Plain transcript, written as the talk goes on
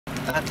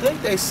I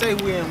think they say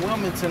we're in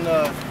Wilmington,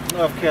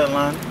 North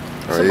Carolina.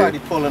 Oh, Somebody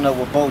yeah? pulling up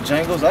with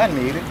Bojangles. I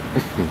need it.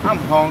 I'm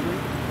hungry.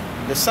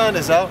 The sun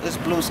is out. It's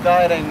blue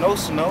sky. It ain't no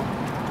snow.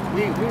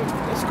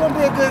 It's gonna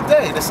be a good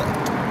day.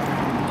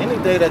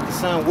 Any day that the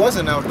sun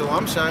wasn't out though,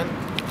 I'm shining.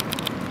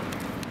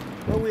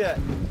 Where we at?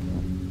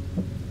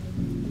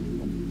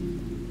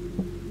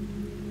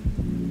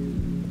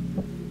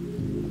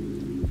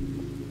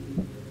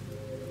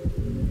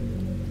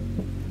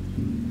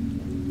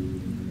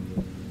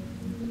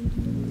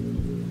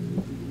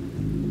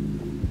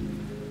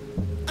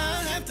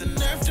 The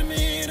nerve to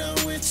meet a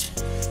witch,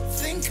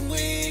 thinking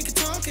we could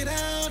talk it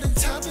out and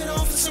top it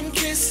off with some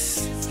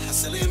kisses. How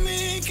silly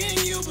me,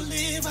 can you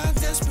believe I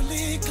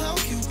desperately call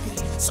Cupid?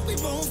 So we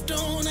both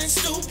don't act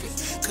stupid,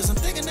 cause I'm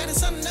thinking that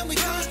it's something that we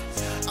got.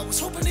 I was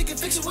hoping they could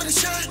fix it with a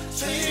shot.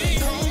 They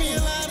call me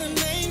a lot of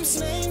names,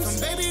 from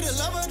baby to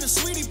lover to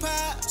sweetie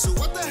pie. So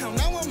what the hell,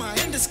 now am I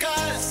in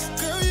disguise?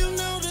 Girl, you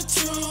know the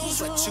truth,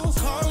 but you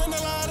calling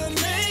a lot of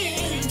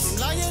names.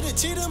 From liar to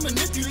cheater,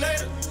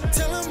 manipulator,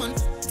 tell him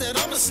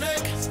that I'm a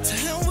snake. To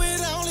hell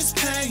with all this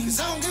pain, cause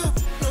I don't give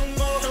no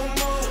more, no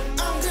more.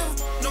 I don't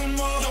give no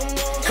more, no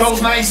more.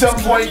 Coast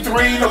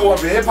 97.3, the one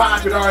for hip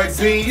hop and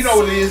R&B. You know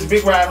what it is,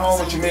 Big Ride Home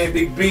with your man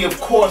Big B. Of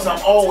course, I'm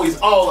always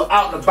all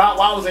out and about.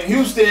 While I was in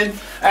Houston,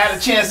 I had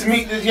a chance to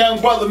meet this young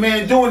brother,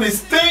 man, doing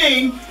his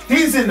thing.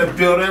 He's in the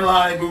building,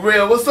 Lonny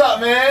Bereal. What's up,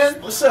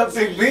 man? What's up,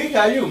 Big B?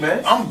 How you,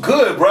 man? I'm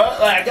good, bro.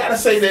 I gotta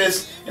say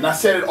this, and I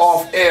said it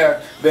off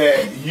air,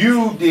 that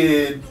you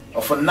did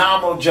a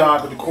phenomenal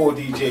job with the core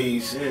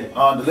DJs,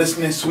 the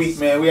listening suite,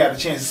 man. We had a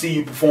chance to see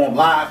you perform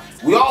live.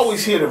 We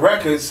always hear the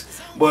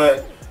records,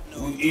 but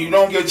you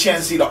don't get a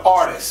chance to see the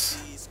artists.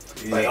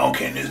 Yeah. Like, oh,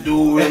 can this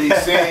dude really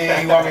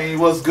sing? I mean,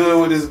 what's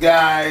good with this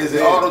guy? Is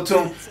it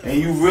auto-tune? And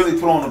you really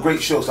put on a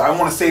great show. So I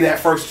want to say that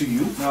first to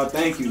you. No,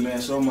 thank you,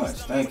 man, so much.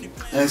 Thank you.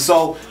 And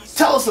so,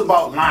 tell us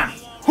about Lonny.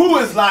 Who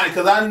is Lonny?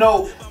 Because I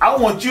know, I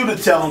want you to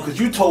tell him, because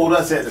you told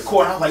us at the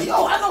court. I was like,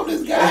 yo, I know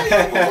this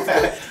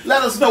guy.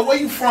 Let us know, where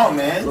you from,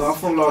 man? Well, I'm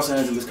from Los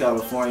Angeles,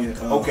 California.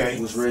 Okay.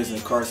 Was raised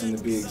in Carson,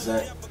 to be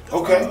exact.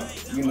 Okay.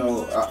 You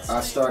know,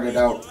 I started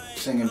out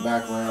singing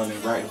background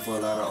and writing for a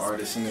lot of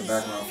artists, singing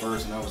background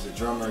first, and I was a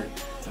drummer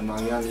in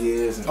my young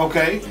years. And,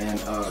 okay. And,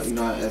 you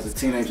know, as a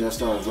teenager, I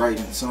started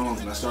writing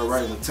songs, and I started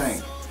writing with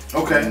Tank.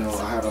 Okay. You know,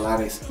 I had a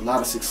lot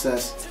of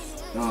success.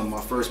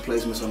 My first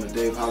placements on the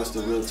Dave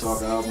Hollister Real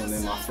Talk album, and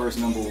then my first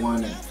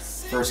 #1 and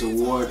first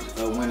award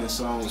winning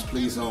song was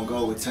Please Don't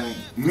Go with Tank.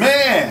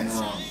 Man!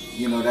 And,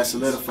 you know, that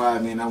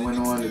solidified me, and I went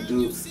on to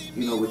do,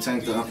 you know, with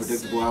Tank, the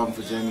Unpredictable album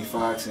for Jamie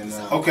Foxx, and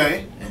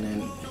okay. And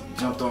then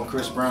jumped on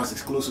Chris Brown's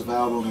exclusive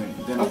album,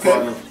 and then a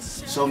part of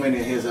so many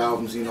of his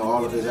albums, you know,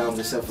 all of his albums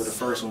except for the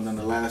first one and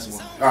the last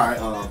one. Alright.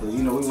 But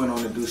you know, we went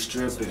on to do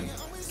Strip and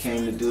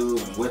Came to Do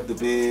and With the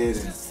Bid,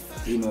 and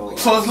you know.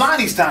 So it's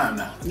Lonny's time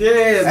now.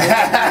 Yeah,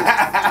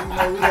 man. You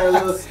know, we got a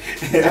little.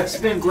 I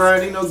just been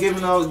grinding, you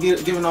know,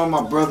 giving all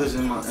my brothers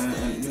and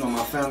you know,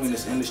 my family in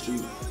this industry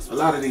a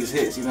lot of these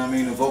hits. You know what I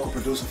mean? A vocal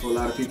producer for a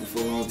lot of people for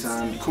a long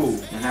time. Cool.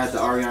 And had the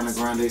Ariana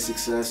Grande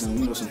success and,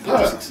 you know, some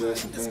pop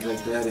success and things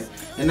like that.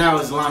 And now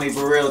it's Lonny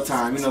Bereal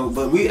time, you know.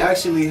 But we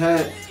actually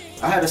I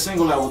had a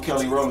single out with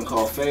Kelly Rowland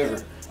called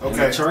Favor. And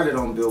it charted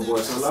on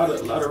Billboard, so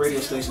a lot of radio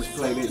stations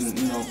played it, and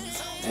you know,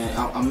 and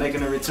I'm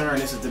making a return.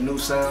 This is the new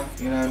sound,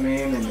 you know what I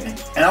mean?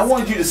 And I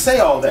wanted you to say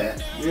all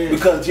that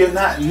because you're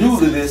not new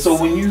to this. So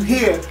when you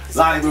hear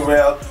Lonny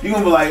Bereal, you're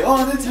gonna be like,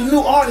 "Oh, this is a new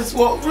artist."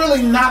 Well,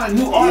 really not a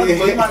new artist,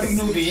 but it might be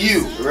new to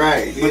you.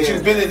 Right. But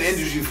you've been in the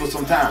industry for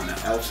some time now.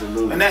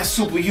 Absolutely. And that's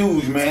super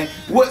huge, man.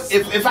 What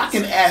if I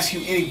can ask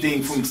you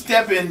anything from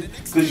stepping,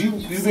 because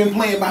you've been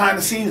playing behind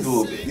the scenes a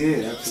little bit.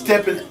 Yeah. Absolutely.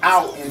 Stepping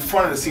out in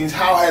front of the scenes,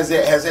 has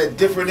that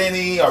differed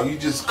any? Are you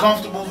just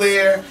comfortable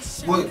there?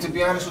 Well, to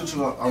be honest with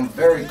you, I'm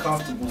very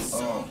comfortable.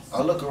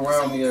 I look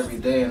around me every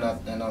day, and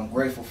I'm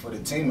grateful for the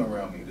team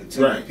around me. The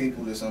team of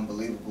people that's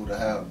unbelievable to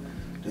have.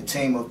 The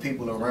team of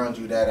people around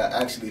you that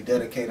are actually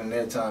dedicating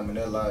their time and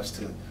their lives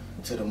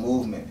to the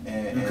movement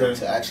and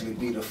to actually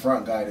be the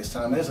front guy this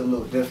time. It's a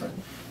little different,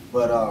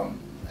 but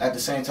at the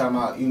same time,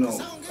 you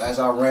know, as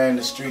I ran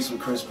the streets with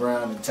Chris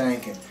Brown and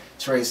Tank and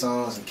Trey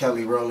Songz and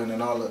Kelly Rowland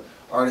and all the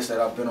artists that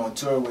I've been on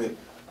tour with,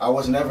 I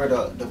was never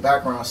the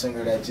background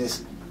singer that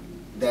just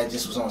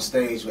was on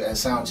stage at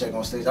sound check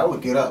on stage. I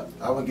would get up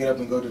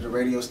and go to the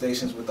radio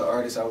stations with the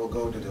artists. I would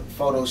go to the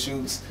photo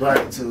shoots,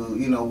 to,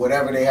 you know,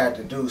 whatever they had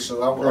to do.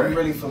 So I'm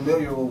really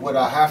familiar with what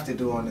I have to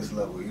do on this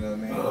level. You know what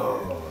I mean?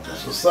 Oh,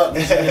 that's what's up.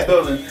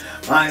 Building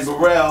Lonny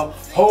Bereal,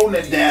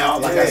 holding it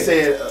down. Like I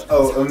said,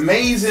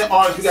 amazing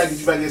artist. We gotta get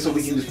you back here so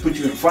we can just put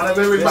you in front of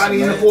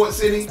everybody in the Port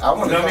City. I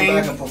want to come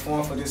back and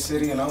perform for this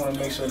city, and I want to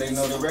make sure they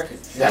know the record.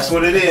 That's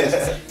what it is.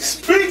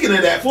 Speaking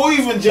of that, before we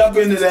even jump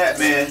into that,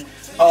 man.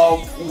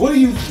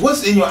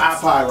 What's in your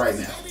iPod right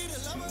now?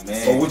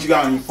 Man. Or what you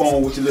got on your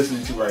phone, what you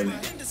listening to right now?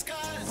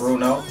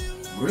 Bruno.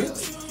 Really?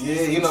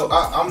 Yeah, you know,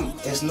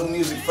 it's New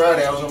Music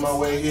Friday. I was on my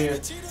way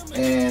here,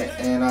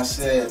 and I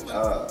said,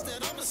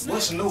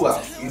 what's new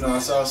out? You know, I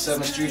saw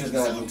 7th Street has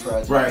got a new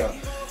project out.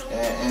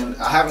 And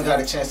I haven't got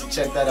a chance to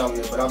check that out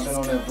yet, but I've been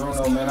on that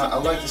Bruno, man. I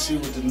like to see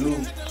what the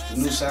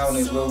new sound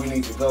is, where we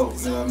need to go.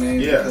 You know what I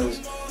mean? Yeah. Because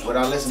what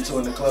I listened to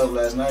in the club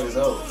last night is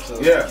old. So,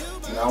 yeah.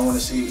 You know, I want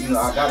to see. You know,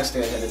 I gotta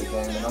stay ahead of the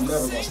game, and I'm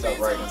never gonna stop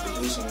writing and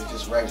producing. It's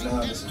just right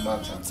now, this is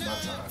my time. You know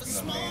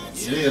what I mean?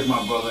 It is,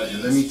 my brother.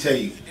 And let me tell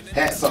you,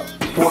 hats up,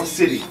 Port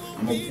City.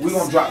 We're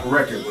gonna drop a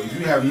record, but if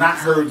you have not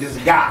heard this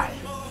guy,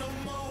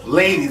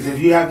 ladies, if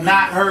you have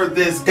not heard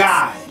this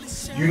guy,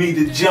 you need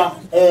to jump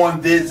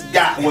on this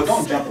guy. Well,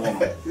 don't jump on him.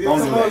 Don't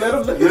do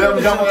that. You let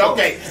him jump on.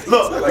 Okay,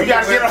 look, we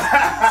gotta get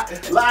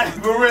on. Lonny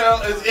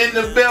Bereal is in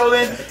the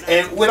building,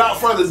 and without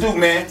further ado,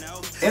 man,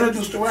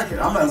 introduce the record.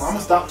 I'm gonna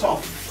stop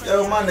talking.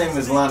 Yo, my name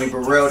is Lonny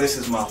Bereal. This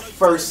is my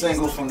first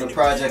single from the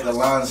project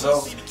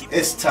Alonzo.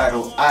 It's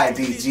titled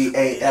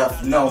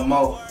IDGAF No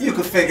More. You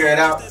can figure it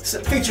out.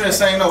 Featuring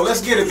Say No. Let's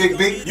get it, Big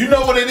B. You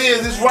know what it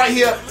is. It's right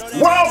here.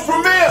 World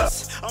premiere.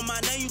 On my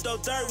name, you throw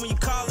dirt when you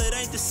call it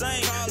ain't the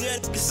same. Yeah,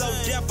 it's so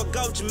deaf, I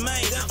go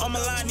Jermaine. On my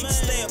line, you can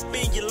stay up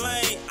in your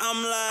lane.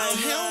 I'm like,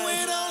 hell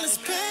with all this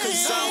pain.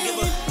 Cause I don't give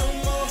a no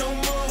more, no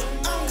more.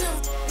 I don't give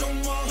no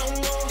more, no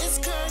more. It's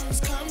curtains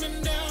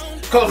coming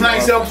down. Coach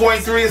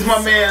 97.3 is my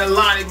man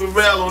Lonny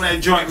Bereal on that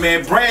joint,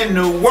 man. Brand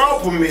new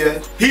world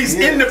premiere. He's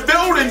in the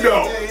building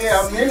though. Yeah,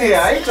 I'm in here.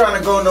 I ain't trying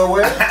to go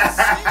nowhere.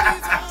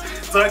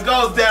 So it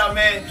goes down,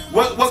 man.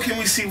 What can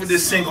we see with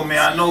this single, man?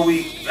 I know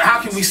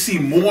how can we see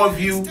more of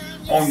you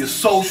on your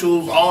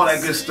socials, all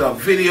that good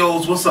stuff,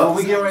 videos, what's up? Well,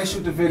 we get ready to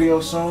shoot the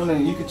video soon,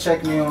 and you can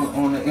check me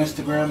on the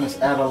Instagram. It's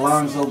at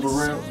Alonzo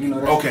Bereal. You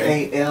know, that's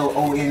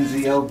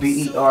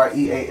ALONZOBEREAL,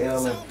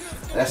 and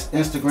that's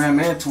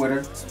Instagram and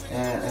Twitter,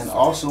 and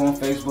also on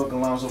Facebook,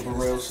 Alonzo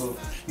Bereal. So,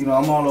 you know,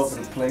 I'm all over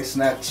the place.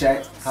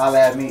 Snapchat, holla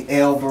at me,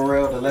 L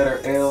Bereal, the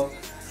letter L.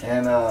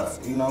 And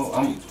you know,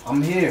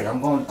 I'm here. I'm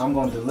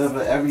going to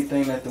deliver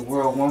everything that the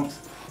world wants.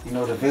 You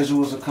know, the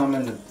visuals are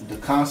coming, the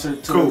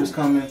concert tour is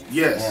coming.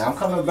 Yes. And I'm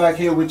coming back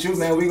here with you,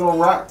 man. We gonna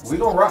rock. We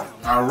gonna rock.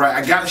 All right.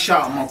 I gotta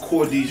shout out my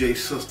core DJ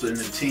sister and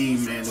the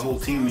team, man. The whole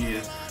team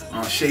here.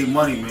 Shea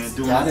Money, man,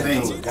 doing the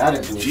thing.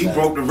 Gotta do it. She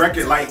broke the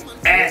record like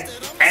at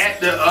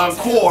the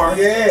core.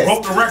 Yeah.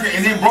 Broke the record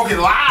and then broke it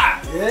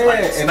live. Yeah. Like,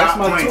 and that's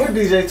my tour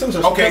DJ too.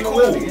 So okay,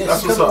 cool.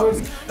 That's what's up.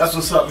 That's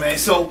what's up, man.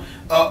 So,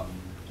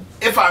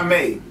 if I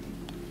may,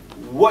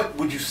 what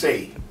would you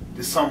say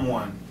to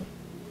someone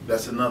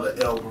that's another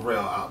L Bereal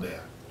out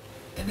there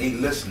and they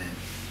listening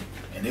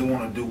and they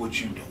want to do what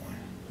you doing?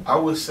 I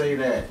would say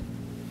that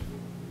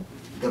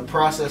the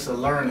process of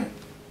learning,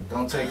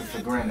 don't take it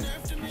for granted.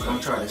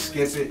 Don't try to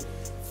skip it.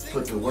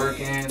 Put the work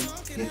in,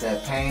 get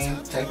that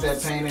pain, take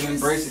that pain and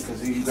embrace it,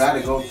 because you got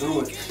to go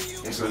through it.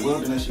 It's a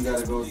wilderness you got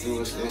to go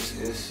through.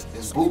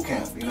 It's boot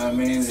camp, you know what I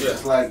mean? It's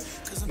just like,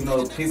 you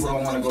know, people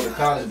don't want to go to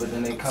college, but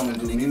then they come and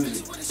do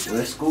music.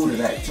 Well, it's school to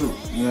that too,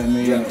 you know what I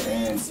mean?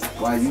 And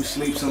while you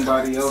sleep,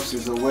 somebody else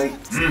is awake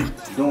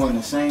doing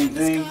the same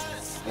thing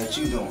that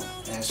you doing.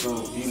 And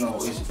so, you know,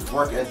 it's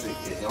work ethic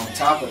on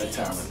top of the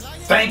talent.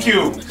 Thank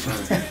you.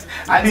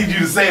 I need you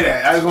to say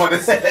that. I just want to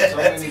say that. So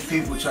many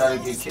people try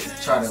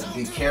to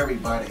be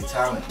carried by their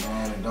talent,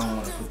 man, and don't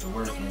want to put the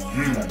work in.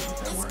 You gotta put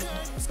that work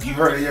in. You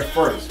heard it here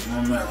first. You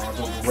know, man,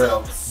 Alonzo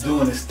Bereal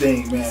doing his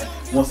thing, man.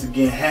 Once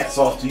again, hats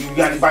off to you. You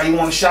got anybody you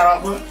want to shout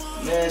out with?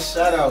 Man,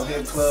 shout out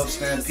Hip Club,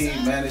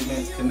 Stampede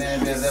Management,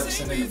 Canandez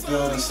Everson in the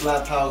building,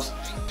 Slap House,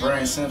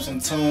 Brian Simpson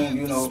Tune.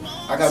 You know,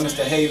 I got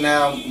Mr. Hey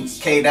Now,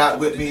 K-Dot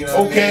with me. You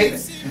know what I mean?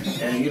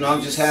 And you know,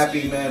 I'm just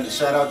happy, man.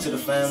 Shout out to the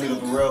family, the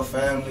Bereal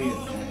family,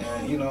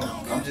 and you know,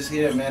 I'm just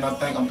here, man. I'm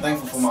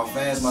thankful for my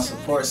fans, my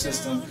support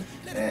system,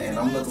 and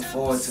I'm looking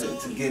forward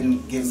to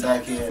getting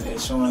back here and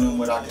showing them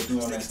what I can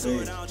do on that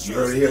stage. You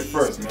heard it here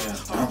first, man.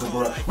 Alonzo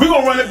Bereal. We're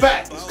gonna run it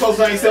back. It's Coach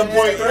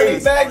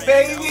 97.3. Back,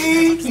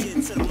 baby.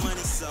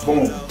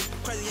 Boom.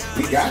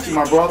 We got you,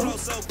 my brother.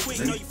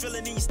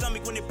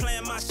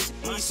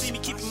 See me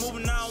keep it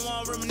moving, I don't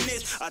want to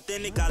reminisce.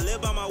 Authentic, I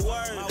live by my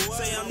word.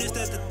 Say I'm this,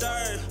 that's the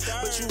third.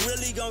 But you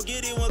really gon'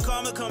 get it when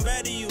karma come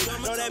back to you.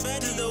 Know that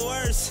bad is the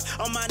worst.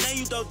 On my name,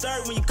 you throw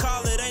dirt when you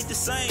call it ain't the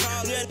same.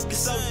 Yeah, it's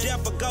so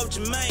deaf, I go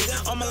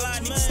Jermaine. On my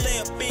line, you can stay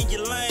up in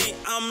your lane.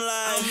 I'm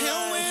like, I'm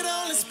here with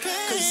all this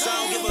pain. Cause I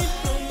don't give a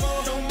no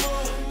more, no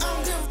more. I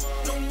don't give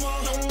no more,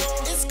 no more.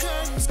 It's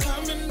curtains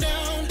coming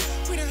down.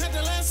 We done had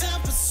the last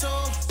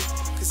episode.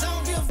 Cause I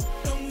don't give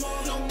no more,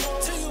 no more.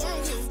 Till you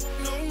won't give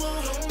no more,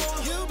 no more.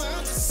 You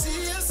about to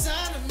see a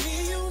side of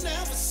me you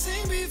never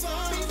seen before.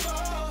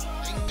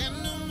 Ain't got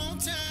no more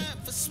time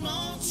for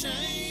small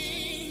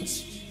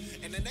change.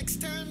 And the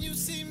next time you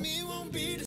see me won't be the